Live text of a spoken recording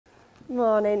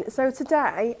Morning. So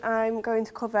today I'm going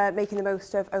to cover making the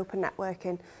most of open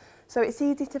networking. So it's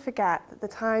easy to forget that the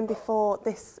time before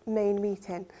this main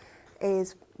meeting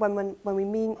is when we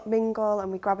mingle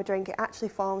and we grab a drink. It actually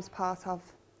forms part of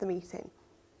the meeting.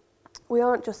 We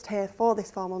aren't just here for this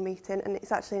formal meeting, and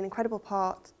it's actually an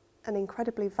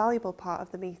incredibly valuable part of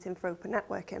the meeting for open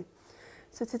networking.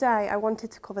 So today I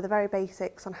wanted to cover the very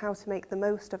basics on how to make the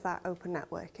most of that open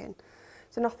networking.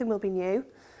 So nothing will be new,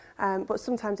 but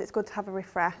sometimes it's good to have a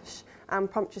refresh and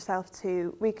prompt yourself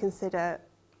to reconsider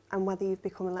and whether you've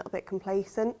become a little bit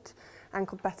complacent and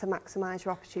could better maximise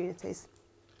your opportunities.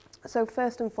 So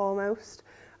first and foremost,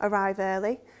 arrive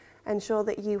early. Ensure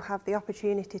that you have the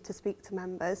opportunity to speak to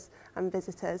members and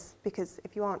visitors, because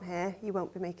if you aren't here, you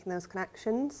won't be making those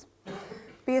connections.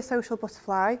 Be a social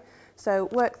butterfly, so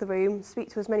work the room, speak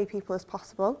to as many people as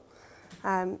possible.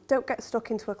 Don't get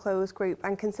stuck into a closed group,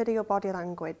 and consider your body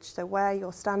language, so where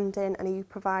you're standing and are you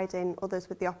providing others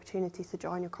with the opportunity to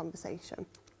join your conversation.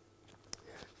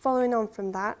 Following on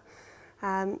from that,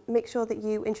 make sure that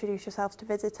you introduce yourselves to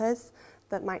visitors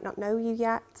that might not know you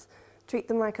yet. Treat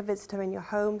them like a visitor in your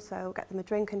home, so get them a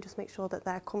drink and just make sure that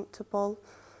they're comfortable.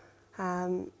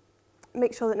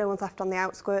 Make sure that no one's left on the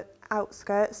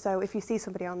outskirts, so if you see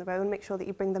somebody on their own, make sure that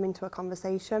you bring them into a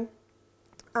conversation.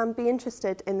 And be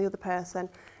interested in the other person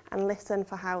and listen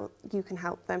for how you can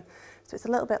help them. So it's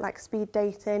a little bit like speed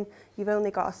dating. You've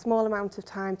only got a small amount of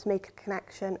time to make a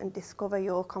connection and discover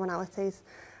your commonalities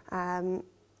and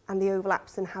the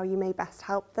overlaps and how you may best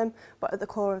help them, but at the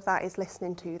core of that is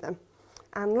listening to them.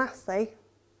 And lastly,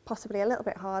 possibly a little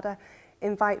bit harder,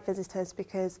 invite visitors,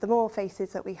 because the more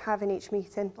faces that we have in each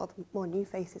meeting, or the more new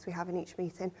faces we have in each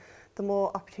meeting, the more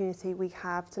opportunity we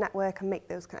have to network and make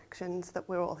those connections that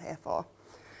we're all here for.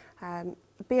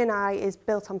 BNI is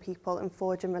built on people and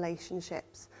forging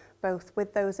relationships, both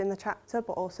with those in the chapter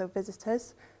but also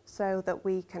visitors, so that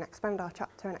we can expand our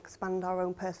chapter and expand our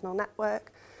own personal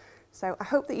network. So I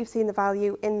hope that you've seen the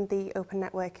value in the open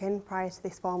networking prior to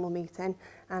this formal meeting,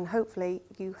 and hopefully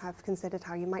you have considered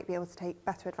how you might be able to take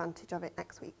better advantage of it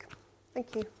next week.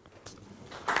 Thank you.